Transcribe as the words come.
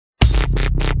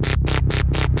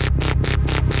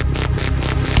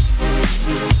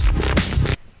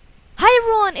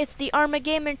everyone, it's the Arma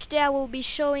Gamer. Today I will be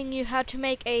showing you how to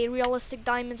make a realistic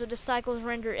diamonds with the Cycles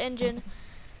Render Engine.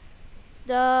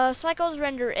 The Cycles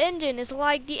Render Engine is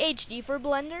like the HD for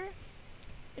Blender.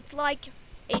 It's like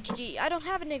HD. I don't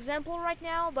have an example right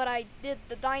now, but I did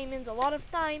the diamonds a lot of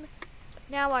time.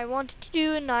 Now I wanted to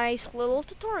do a nice little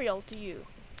tutorial to you.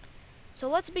 So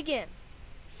let's begin.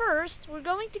 First, we're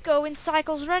going to go in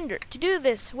Cycles Render. To do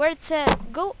this, where it says,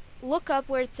 go look up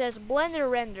where it says Blender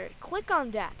Render. Click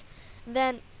on that.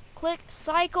 Then click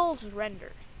Cycles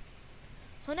Render.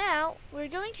 So now we're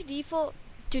going to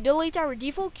delete our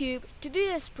default cube. To do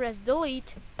this, press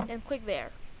delete and click there.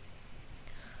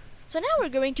 So now we're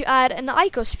going to add an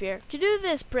icosphere. To do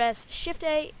this, press Shift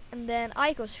A and then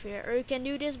icosphere, or you can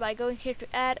do this by going here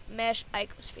to add mesh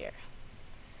icosphere.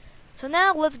 So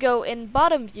now let's go in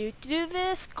bottom view. To do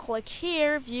this, click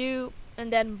here, view,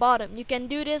 and then bottom. You can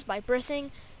do this by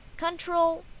pressing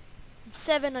Ctrl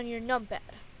 7 on your numpad.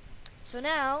 So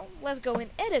now let's go in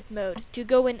edit mode. To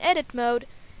go in edit mode,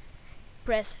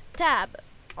 press tab,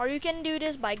 or you can do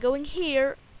this by going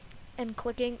here and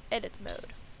clicking edit mode.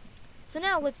 So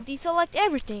now let's deselect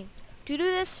everything. To do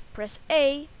this, press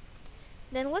A.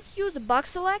 Then let's use the box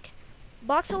select.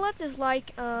 Box select is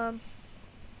like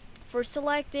for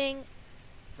selecting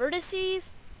vertices,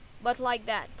 but like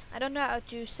that. I don't know how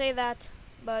to say that,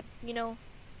 but you know,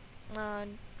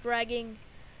 dragging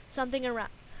something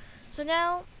around. So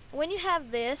now when you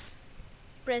have this,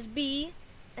 press B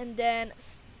and then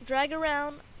drag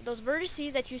around those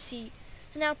vertices that you see.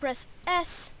 So now press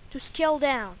S to scale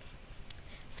down.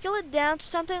 Scale it down to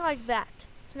something like that.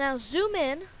 So now zoom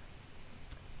in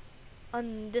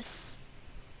on this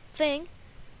thing.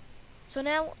 So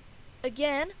now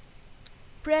again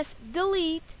press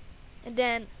delete and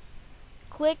then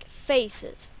click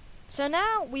faces. So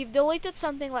now we've deleted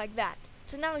something like that.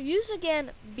 So now use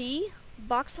again B,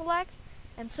 box select,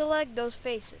 and select those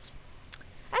faces.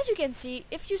 As you can see,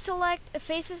 if you select a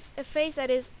face that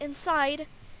is inside,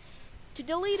 to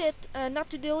delete it, not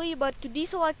to delete but to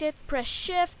deselect it, press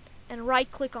shift and right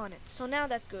click on it. So now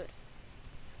that's good.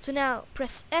 So now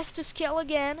press S to scale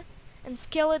again and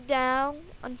scale it down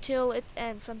until it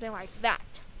ends something like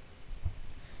that.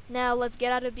 Now let's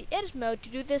get out of the edit mode. To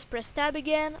do this, press tab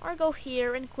again or go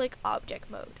here and click object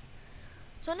mode.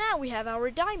 So now we have our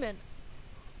diamond.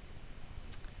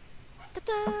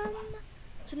 Ta-da!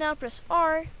 So now press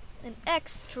R and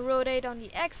X to rotate on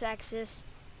the x-axis.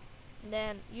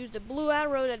 Then use the blue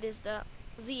arrow that is the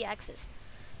z-axis.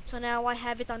 So now I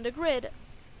have it on the grid,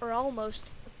 or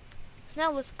almost. So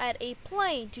now let's add a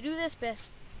plane. To do this,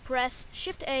 press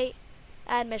Shift A,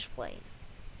 add mesh plane.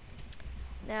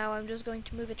 Now I'm just going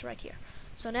to move it right here.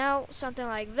 So now something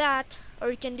like that,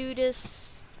 or you can do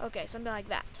this, okay, something like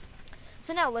that.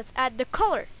 So now let's add the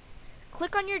color.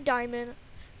 Click on your diamond,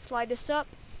 slide this up,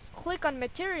 click on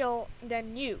material,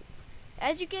 then new.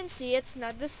 As you can see, it's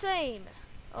not the same.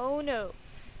 Oh no.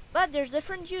 But there's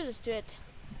different uses to it.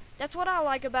 That's what I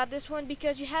like about this one,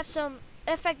 because you have some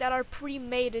effects that are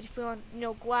pre-made if you want, you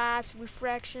know, glass,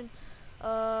 refraction,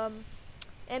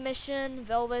 emission,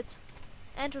 velvet,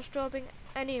 anthrostrobing,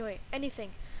 anyway,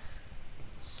 anything.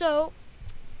 So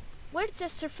where it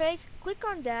says surface, click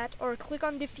on that or click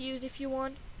on diffuse if you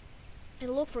want and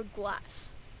look for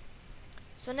glass.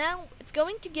 So now it's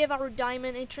going to give our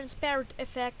diamond a transparent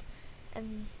effect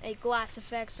and a glass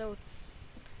effect, so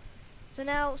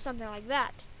now something like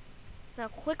that. Now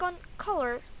click on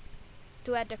color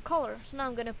to add the color. So now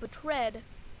I'm gonna put red.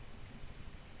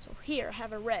 So here I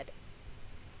have a red.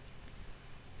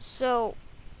 So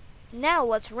now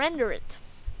let's render it.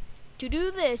 To do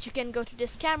this, you can go to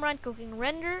this camera and clicking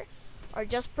render or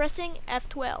just pressing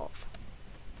F12.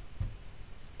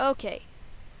 Okay.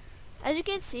 As you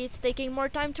can see, it's taking more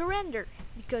time to render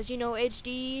because, you know,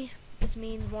 HD, this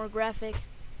means more graphic.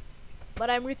 But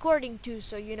I'm recording too,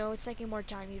 so you know, it's taking more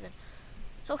time even.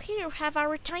 So here we have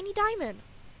our tiny diamond.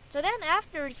 So then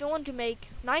after, if you want to make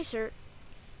nicer,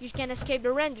 you can escape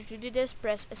the render. To do this,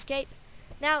 press escape.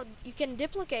 Now you can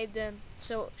duplicate them.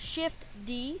 So Shift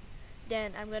D,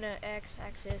 then I'm gonna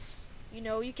x-axis. You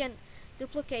know, you can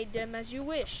duplicate them as you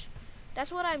wish.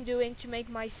 That's what I'm doing to make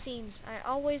my scenes. I'm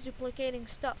always duplicating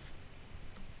stuff.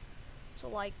 So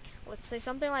like, let's say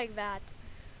something like that.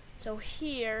 So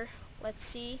here, let's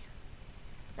see.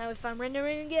 Now if I'm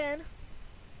rendering again,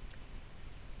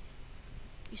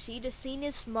 you see the scene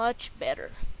is much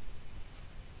better.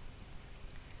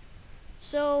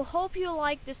 So hope you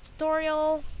like this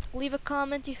tutorial. Leave a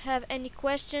comment if you have any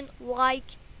question.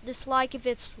 Like, dislike if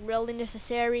it's really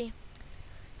necessary.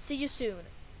 See you soon.